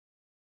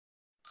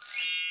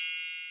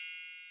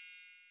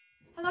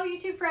Hello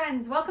YouTube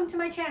friends, welcome to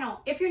my channel.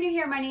 If you're new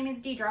here, my name is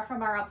Deidre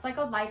from our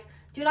Upcycled Life.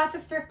 Do lots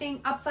of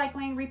thrifting,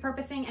 upcycling,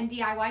 repurposing, and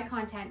DIY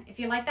content. If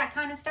you like that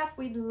kind of stuff,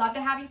 we'd love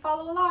to have you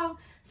follow along.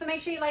 So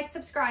make sure you like,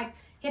 subscribe,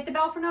 hit the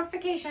bell for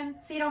notification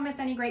so you don't miss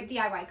any great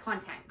DIY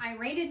content. I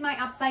raided my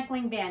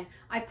upcycling bin.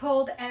 I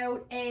pulled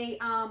out a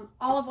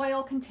olive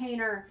oil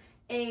container,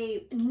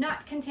 a nut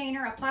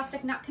container, a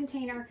plastic nut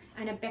container,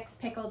 and a Bix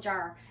pickle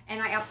jar.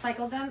 And I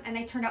upcycled them and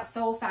they turned out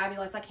so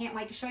fabulous. I can't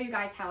wait to show you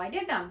guys how I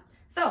did them.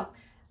 So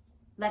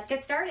let's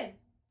get started.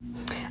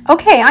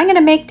 Okay, I'm going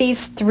to make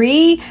these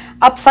 3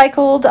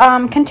 upcycled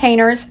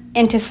containers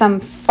into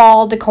some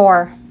fall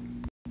decor.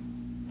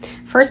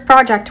 First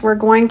project, we're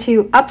going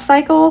to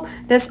upcycle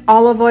this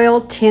olive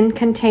oil tin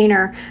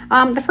container.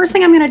 The first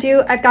thing I'm going to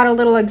do, I've got a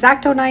little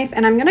X-Acto knife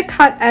and I'm going to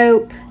cut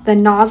out the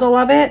nozzle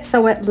of it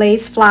so it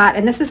lays flat,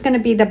 and this is going to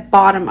be the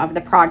bottom of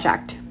the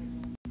project.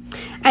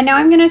 And now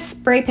I'm going to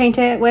spray paint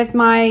it with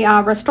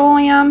my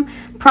Rust-Oleum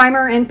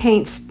primer and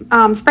paint,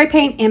 spray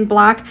paint in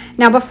black.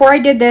 Now before I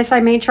did this, I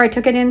made sure I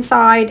took it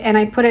inside and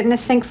I put it in a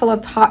sink full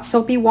of hot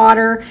soapy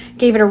water,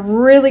 gave it a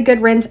really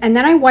good rinse, and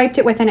then I wiped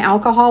it with an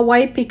alcohol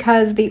wipe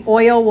because the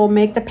oil will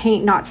make the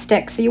paint not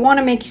stick. So you want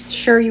to make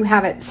sure you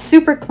have it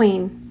super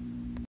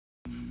clean.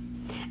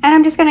 And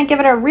I'm just going to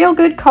give it a real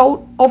good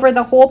coat over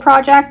the whole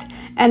project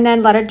and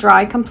then let it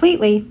dry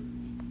completely.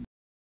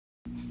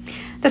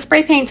 The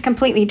spray paint's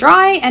completely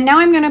dry, and now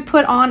I'm going to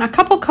put on a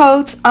couple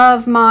coats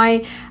of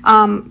my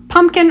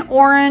pumpkin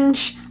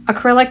orange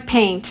acrylic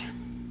paint.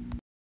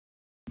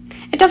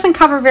 It doesn't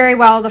cover very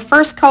well the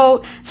first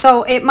coat,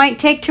 so it might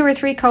take 2 or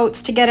 3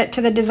 coats to get it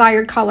to the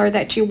desired color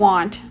that you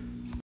want.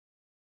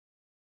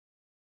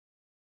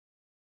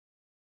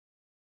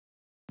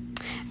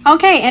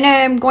 Okay, and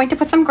I'm going to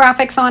put some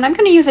graphics on. I'm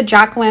going to use a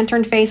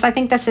jack-o'-lantern face. I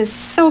think this is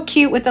so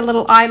cute with the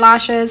little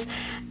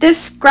eyelashes.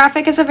 This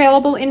graphic is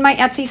available in my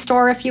Etsy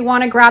store if you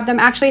want to grab them.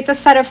 Actually, it's a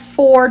set of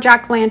 4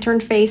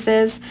 jack-o'-lantern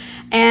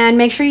faces. And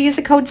make sure you use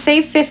the code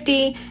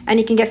SAVE50 and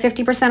you can get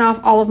 50% off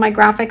all of my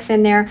graphics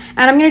in there. And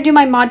I'm going to do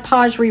my Mod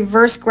Podge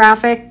reverse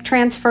graphic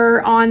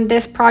transfer on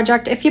this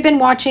project. If you've been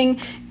watching,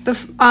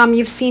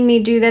 you've seen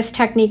me do this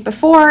technique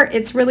before.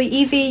 It's really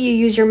easy. You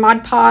use your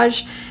Mod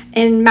Podge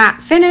in matte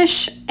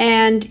finish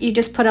and you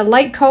just put a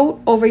light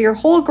coat over your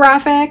whole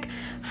graphic,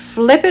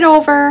 flip it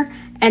over,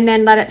 and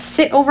then let it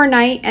sit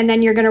overnight, and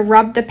then you're going to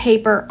rub the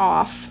paper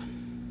off.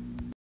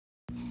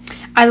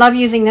 I love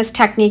using this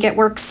technique. It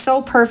works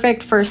so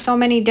perfect for so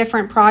many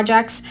different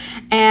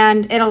projects,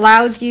 and it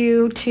allows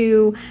you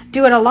to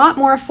do it a lot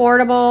more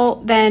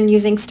affordable than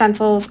using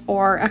stencils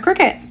or a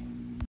Cricut.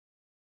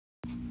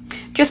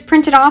 Just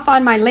print it off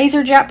on my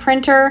LaserJet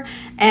printer,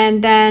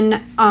 and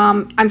then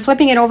I'm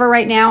flipping it over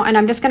right now, and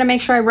I'm just going to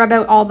make sure I rub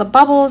out all the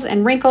bubbles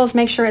and wrinkles,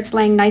 make sure it's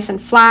laying nice and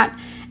flat,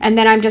 and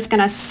then I'm just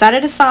going to set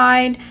it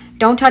aside.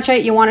 Don't touch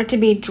it. You want it to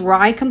be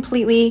dry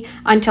completely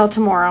until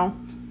tomorrow.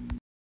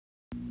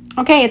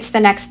 Okay, it's the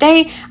next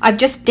day. I've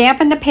just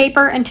dampened the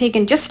paper until you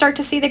can just start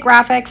to see the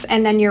graphics,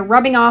 and then you're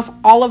rubbing off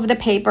all of the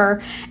paper,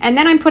 and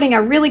then I'm putting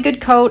a really good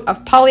coat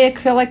of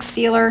polyacrylic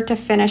sealer to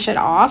finish it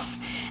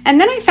off. And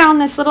then I found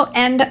this little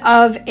end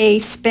of a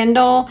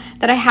spindle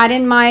that I had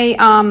in my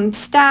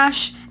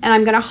stash, and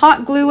I'm going to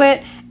hot glue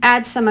it,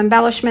 add some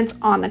embellishments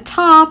on the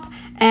top,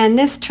 and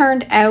this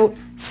turned out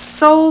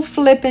so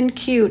flippin'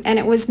 cute, and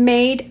it was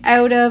made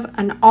out of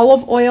an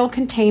olive oil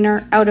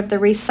container out of the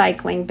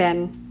recycling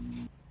bin.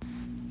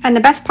 And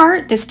the best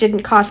part, this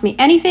didn't cost me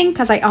anything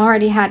because I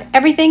already had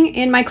everything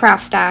in my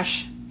craft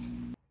stash.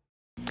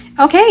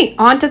 Okay,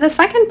 on to the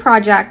second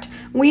project.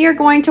 We are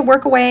going to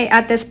work away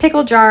at this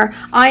pickle jar.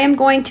 I am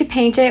going to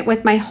paint it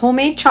with my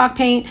homemade chalk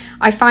paint.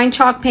 I find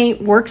chalk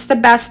paint works the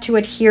best to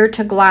adhere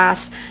to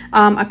glass.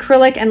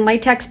 Acrylic and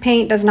latex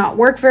paint does not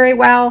work very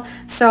well,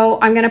 so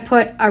I'm going to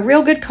put a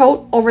real good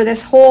coat over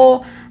this whole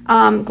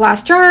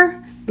glass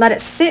jar, let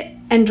it sit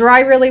and dry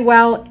really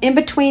well in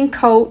between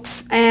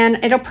coats,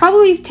 and it'll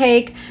probably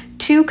take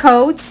 2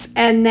 coats,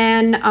 and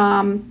then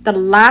the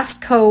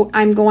last coat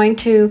I'm going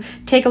to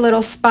take a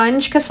little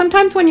sponge, because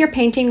sometimes when you're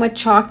painting with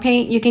chalk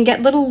paint you can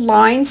get little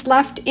lines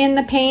left in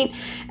the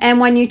paint, and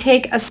when you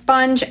take a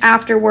sponge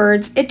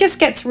afterwards it just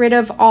gets rid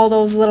of all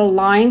those little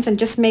lines and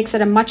just makes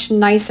it a much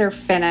nicer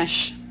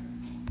finish.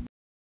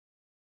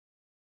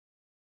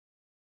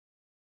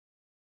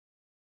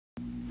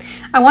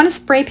 I want to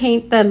spray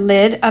paint the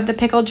lid of the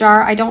pickle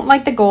jar. I don't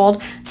like the gold,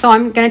 so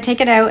I'm going to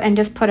take it out and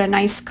just put a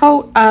nice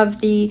coat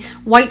of the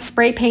white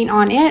spray paint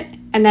on it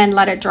and then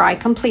let it dry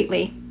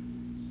completely.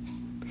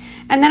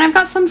 And then I've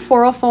got some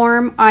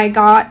fluoroform I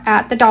got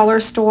at the dollar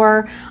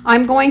store.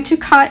 I'm going to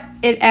cut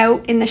it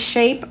out in the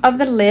shape of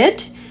the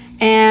lid,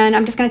 and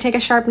I'm just going to take a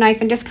sharp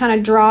knife and just kind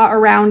of draw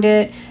around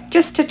it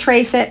just to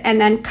trace it, and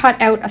then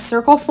cut out a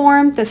circle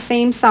form the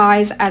same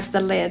size as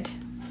the lid.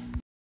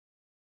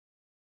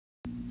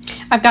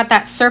 I've got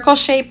that circle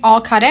shape all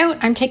cut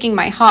out. I'm taking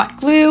my hot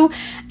glue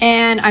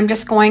and I'm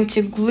just going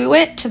to glue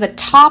it to the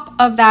top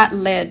of that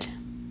lid.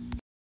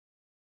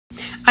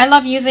 I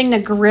love using the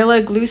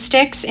Gorilla glue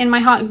sticks in my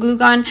hot glue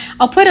gun.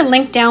 I'll put a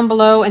link down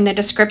below in the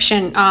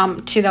description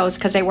to those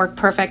because they work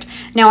perfect.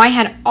 Now I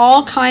had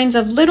all kinds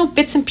of little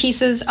bits and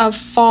pieces of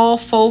fall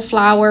faux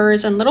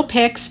flowers and little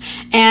picks,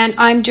 and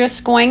I'm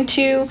just going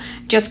to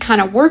just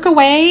kind of work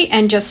away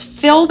and just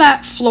fill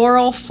that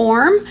floral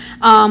form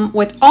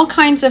with all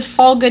kinds of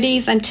fall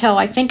goodies until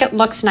I think it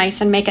looks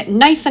nice and make it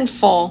nice and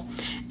full.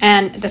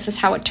 And this is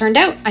how it turned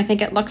out. I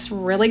think it looks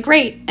really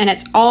great, and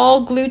it's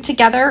all glued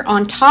together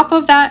on top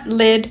of that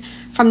lid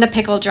from the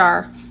pickle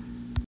jar.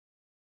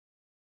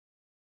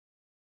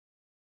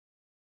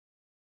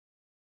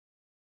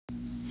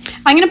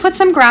 I'm going to put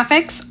some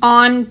graphics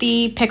on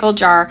the pickle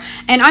jar,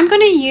 and I'm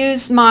going to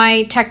use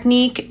my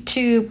technique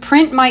to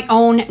print my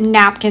own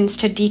napkins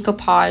to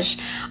decoupage.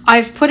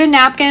 I've put a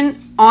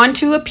napkin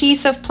onto a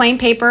piece of plain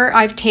paper,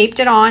 I've taped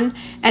it on,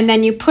 and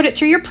then you put it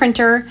through your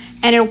printer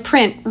and it'll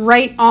print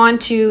right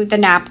onto the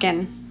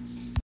napkin.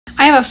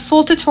 I have a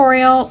full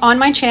tutorial on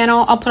my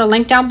channel. I'll put a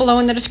link down below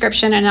in the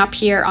description and up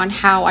here on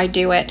how I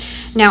do it.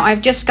 Now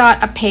I've just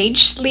got a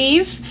page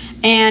sleeve,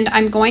 and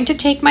I'm going to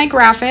take my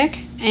graphic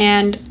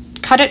and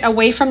cut it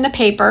away from the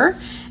paper,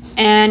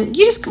 and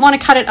you just want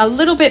to cut it a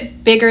little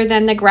bit bigger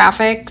than the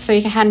graphic so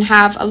you can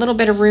have a little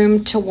bit of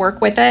room to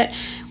work with it.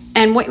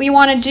 And what we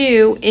want to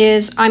do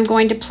is I'm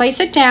going to place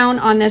it down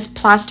on this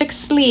plastic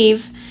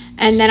sleeve,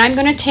 and then I'm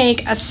going to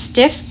take a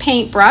stiff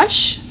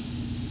paintbrush.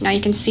 Now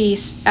you can see,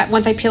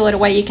 once I peel it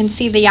away, you can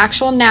see the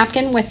actual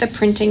napkin with the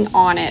printing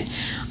on it.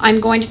 I'm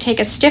going to take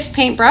a stiff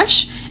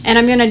paintbrush, and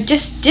I'm going to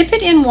just dip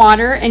it in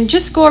water and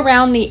just go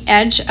around the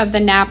edge of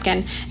the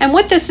napkin. And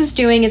what this is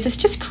doing is it's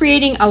just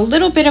creating a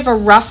little bit of a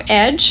rough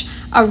edge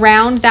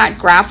around that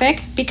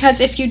graphic, because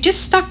if you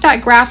just stuck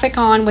that graphic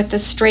on with the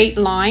straight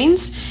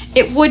lines,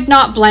 it would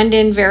not blend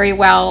in very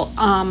well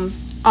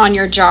on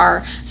your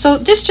jar. So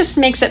this just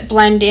makes it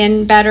blend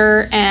in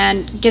better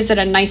and gives it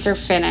a nicer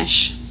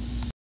finish.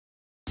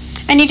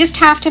 And you just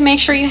have to make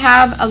sure you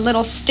have a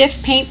little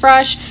stiff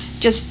paintbrush.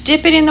 Just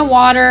dip it in the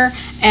water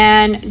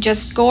and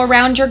just go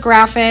around your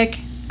graphic.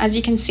 As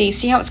you can see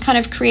how it's kind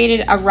of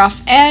created a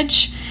rough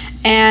edge,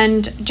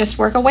 and just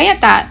work away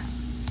at that.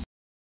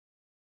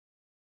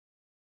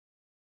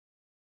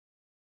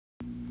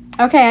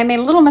 Okay, I made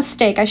a little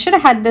mistake. I should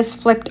have had this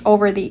flipped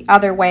over the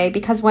other way,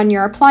 because when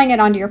you're applying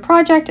it onto your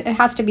project, it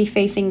has to be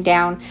facing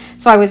down.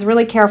 So I was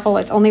really careful.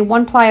 It's only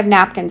one ply of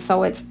napkin,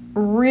 so it's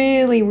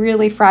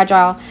really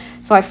fragile.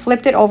 So I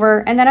flipped it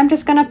over, and then I'm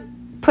just gonna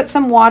put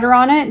some water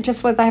on it,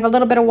 I have a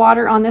little bit of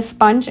water on this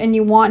sponge, and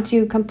you want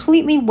to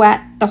completely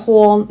wet the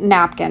whole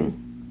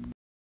napkin.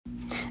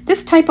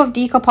 This type of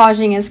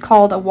decoupaging is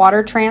called a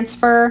water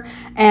transfer,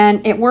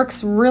 and it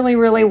works really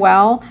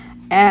well.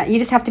 You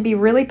just have to be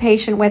really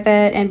patient with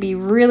it and be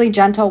really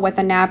gentle with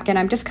the napkin.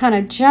 I'm just kind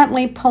of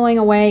gently pulling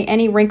away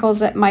any wrinkles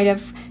that might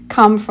have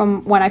come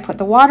from when I put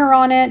the water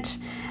on it.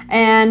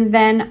 And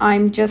then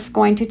I'm just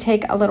going to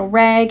take a little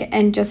rag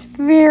and just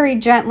very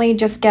gently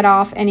just get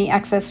off any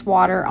excess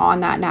water on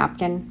that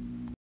napkin.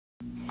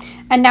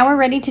 And now we're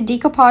ready to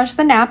decoupage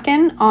the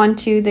napkin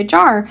onto the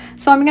jar.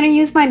 So I'm going to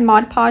use my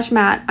Mod Podge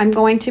mat. I'm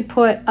going to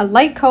put a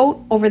light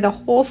coat over the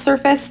whole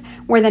surface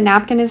where the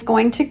napkin is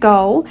going to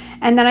go.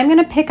 And then I'm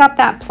going to pick up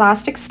that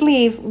plastic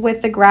sleeve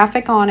with the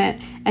graphic on it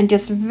and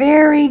just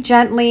very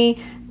gently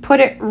put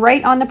it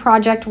right on the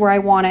project where I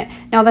want it.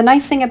 Now the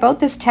nice thing about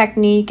this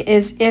technique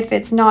is if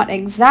it's not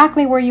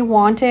exactly where you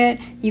want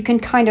it, you can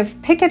kind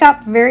of pick it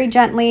up very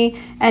gently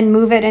and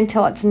move it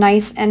until it's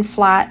nice and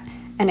flat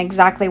and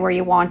exactly where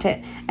you want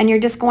it. And you're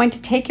just going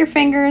to take your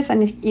fingers,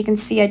 and you can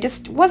see I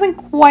just wasn't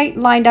quite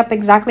lined up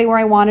exactly where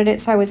I wanted it,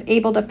 so I was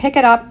able to pick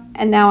it up,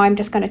 and now I'm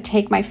just going to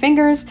take my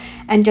fingers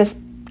and just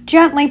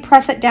gently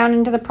press it down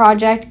into the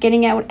project,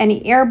 getting out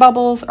any air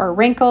bubbles or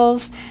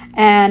wrinkles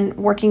and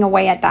working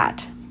away at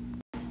that.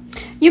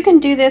 You can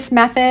do this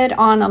method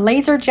on a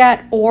laser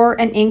jet or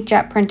an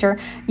inkjet printer.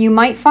 You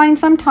might find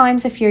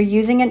sometimes if you're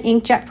using an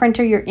inkjet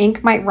printer, your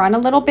ink might run a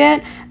little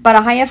bit, but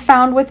I have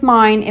found with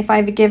mine, if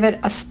I give it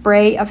a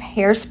spray of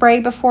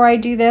hairspray before I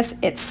do this,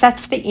 it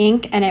sets the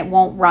ink and it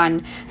won't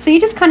run. So you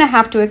just kind of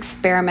have to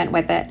experiment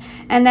with it.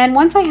 And then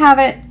once I have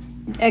it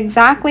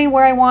exactly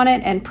where I want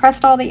it and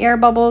pressed all the air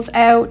bubbles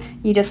out,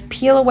 you just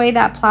peel away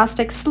that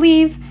plastic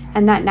sleeve,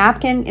 and that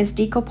napkin is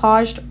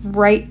decoupaged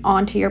right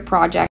onto your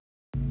project.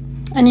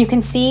 And you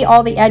can see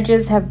all the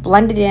edges have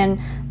blended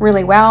in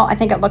really well. I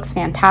think it looks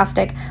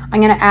fantastic. I'm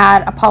going to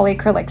add a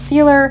polyacrylic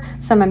sealer,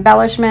 some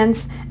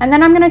embellishments, and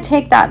then I'm going to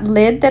take that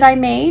lid that I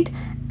made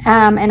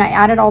and I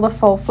added all the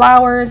faux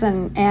flowers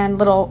and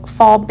little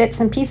fall bits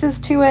and pieces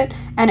to it,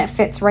 and it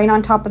fits right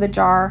on top of the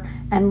jar.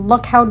 And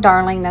look how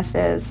darling this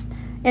is.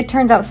 It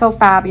turns out so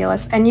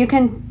fabulous, and you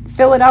can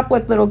fill it up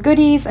with little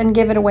goodies and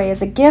give it away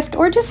as a gift,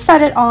 or just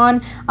set it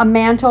on a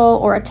mantle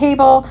or a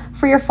table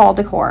for your fall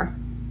decor.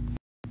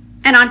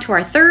 And on to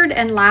our third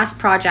and last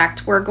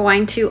project, we're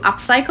going to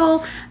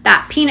upcycle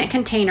that peanut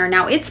container.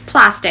 Now it's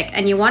plastic,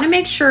 and you want to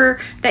make sure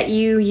that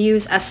you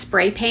use a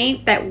spray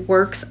paint that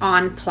works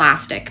on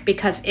plastic,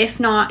 because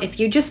if not, if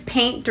you just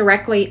paint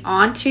directly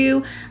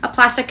onto a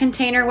plastic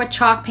container with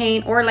chalk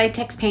paint or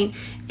latex paint,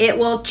 it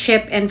will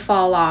chip and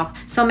fall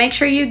off. So make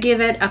sure you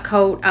give it a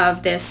coat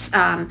of this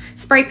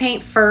spray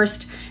paint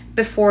first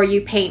before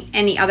you paint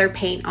any other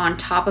paint on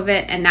top of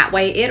it, and that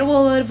way it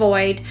will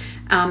avoid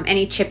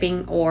any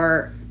chipping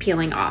or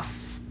peeling off.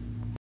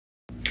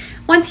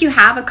 Once you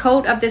have a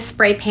coat of this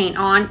spray paint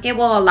on, it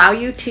will allow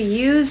you to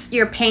use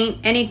your paint,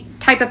 any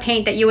type of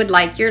paint that you would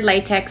like, your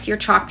latex, your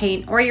chalk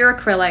paint, or your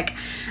acrylic.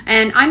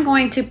 And I'm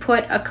going to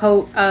put a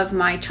coat of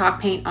my chalk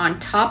paint on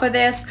top of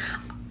this.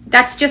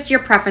 That's just your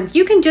preference.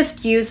 You can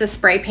just use a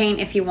spray paint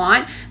if you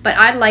want, but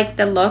I like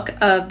the look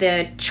of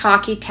the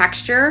chalky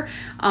texture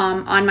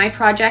on my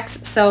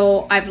projects,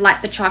 so I've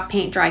let the chalk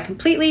paint dry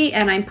completely,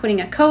 and I'm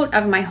putting a coat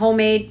of my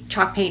homemade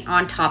chalk paint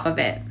on top of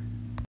it.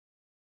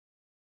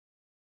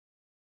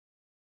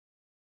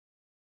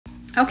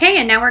 Okay,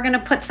 and now we're going to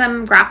put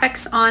some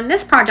graphics on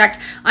this project.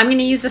 I'm going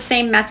to use the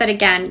same method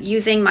again,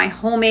 using my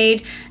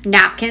homemade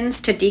napkins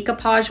to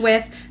decoupage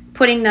with,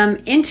 putting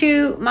them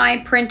into my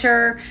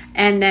printer,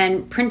 and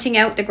then printing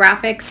out the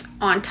graphics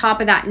on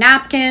top of that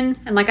napkin.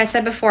 And like I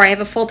said before, I have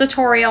a full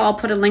tutorial. I'll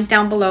put a link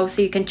down below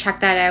so you can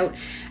check that out.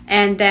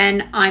 And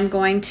then I'm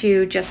going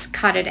to just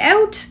cut it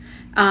out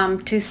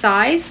to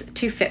size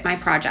to fit my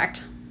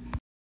project.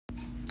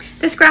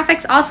 This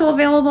graphic's also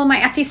available in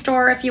my Etsy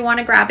store if you want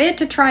to grab it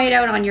to try it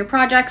out on your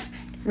projects.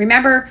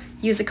 Remember,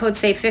 use the code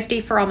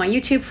SAVE50 for all my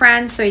YouTube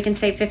friends so you can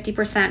save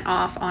 50%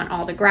 off on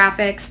all the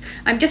graphics.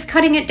 I'm just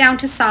cutting it down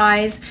to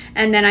size,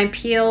 and then I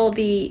peel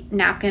the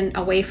napkin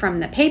away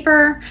from the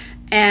paper,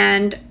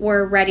 and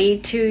we're ready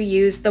to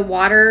use the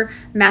water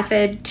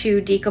method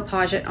to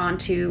decoupage it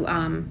onto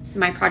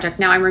my project.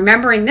 Now I'm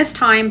remembering this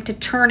time to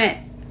turn it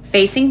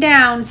facing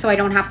down so I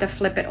don't have to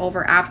flip it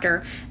over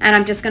after. And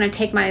I'm just going to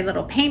take my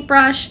little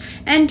paintbrush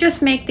and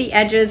just make the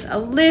edges a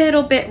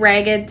little bit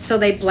ragged so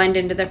they blend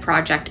into the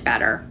project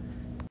better.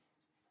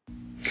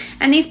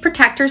 And these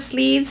protector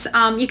sleeves,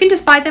 you can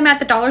just buy them at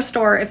the dollar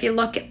store. If you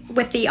look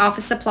with the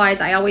office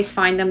supplies, I always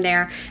find them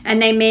there.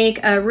 And they make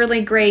a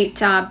really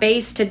great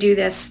base to do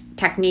this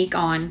technique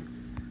on.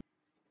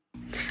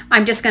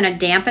 I'm just going to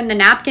dampen the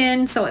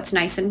napkin so it's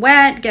nice and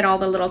wet, get all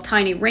the little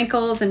tiny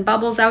wrinkles and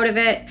bubbles out of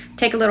it,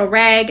 take a little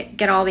rag,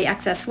 get all the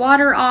excess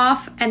water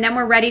off, and then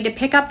we're ready to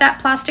pick up that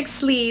plastic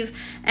sleeve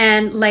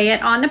and lay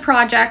it on the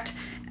project.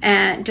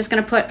 And just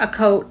going to put a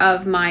coat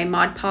of my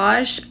Mod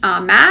Podge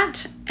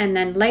mat, and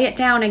then lay it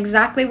down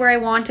exactly where I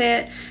want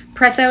it,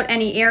 press out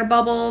any air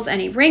bubbles,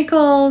 any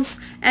wrinkles,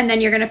 and then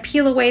you're going to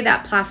peel away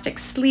that plastic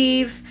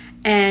sleeve,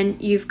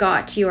 and you've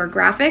got your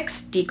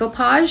graphics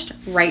decoupaged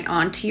right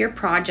onto your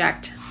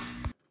project.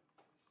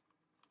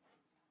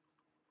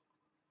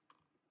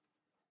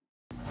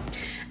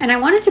 And I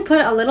wanted to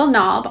put a little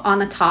knob on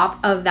the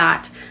top of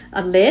that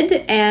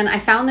lid, and I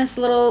found this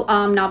little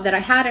knob that I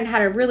had, and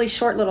had a really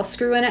short little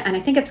screw in it, and I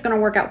think it's going to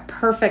work out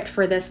perfect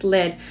for this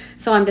lid.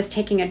 So I'm just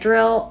taking a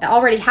drill. It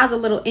already has a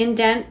little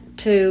indent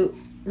to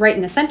right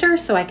in the center,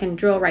 so I can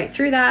drill right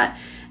through that,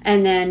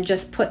 and then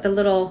just put the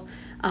little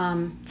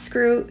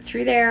screw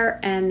through there,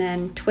 and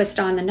then twist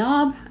on the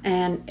knob,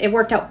 and it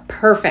worked out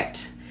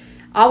perfect.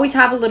 Always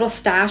have a little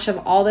stash of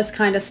all this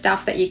kind of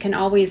stuff that you can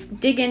always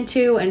dig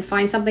into and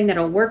find something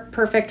that'll work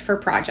perfect for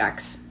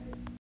projects.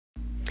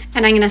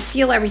 And I'm going to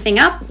seal everything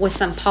up with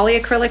some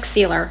polyacrylic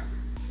sealer.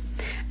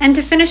 And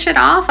to finish it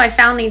off, I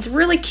found these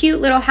really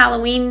cute little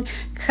Halloween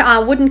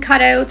wooden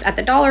cutouts at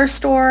the dollar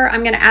store.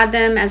 I'm going to add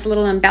them as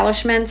little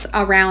embellishments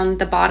around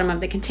the bottom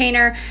of the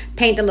container.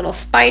 Paint the little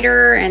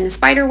spider and the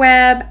spider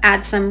web,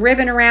 add some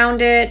ribbon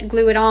around it,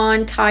 glue it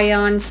on, tie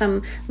on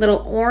some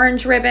little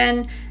orange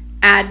ribbon,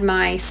 add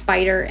my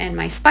spider and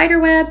my spider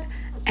web.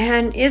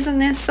 And isn't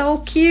this so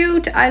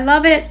cute? I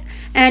love it.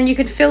 And you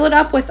could fill it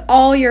up with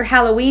all your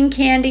Halloween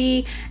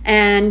candy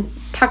and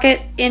tuck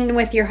it in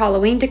with your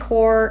Halloween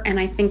decor, and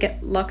I think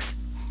it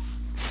looks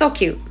so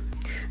cute.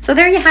 So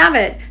there you have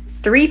it.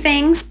 3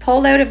 things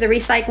pulled out of the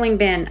recycling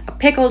bin: a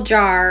pickle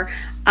jar,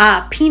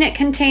 a peanut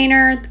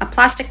container, a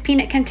plastic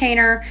peanut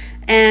container,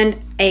 and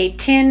a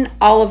tin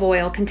olive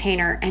oil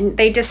container. And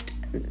they just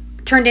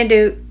turned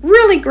into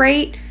really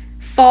great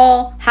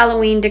fall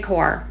Halloween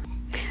decor.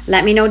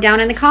 Let me know down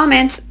in the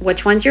comments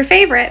which one's your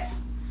favorite.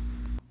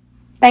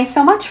 Thanks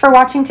so much for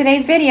watching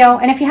today's video,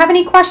 and if you have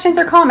any questions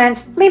or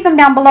comments, leave them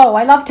down below.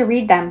 I love to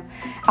read them.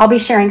 I'll be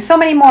sharing so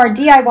many more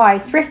DIY,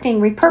 thrifting,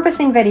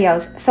 repurposing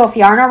videos, so if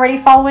you aren't already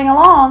following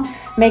along,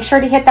 make sure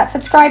to hit that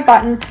subscribe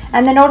button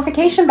and the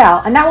notification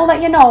bell, and that will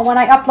let you know when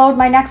I upload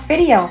my next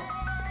video.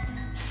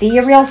 See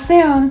you real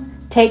soon.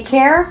 Take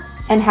care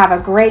and have a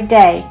great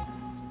day.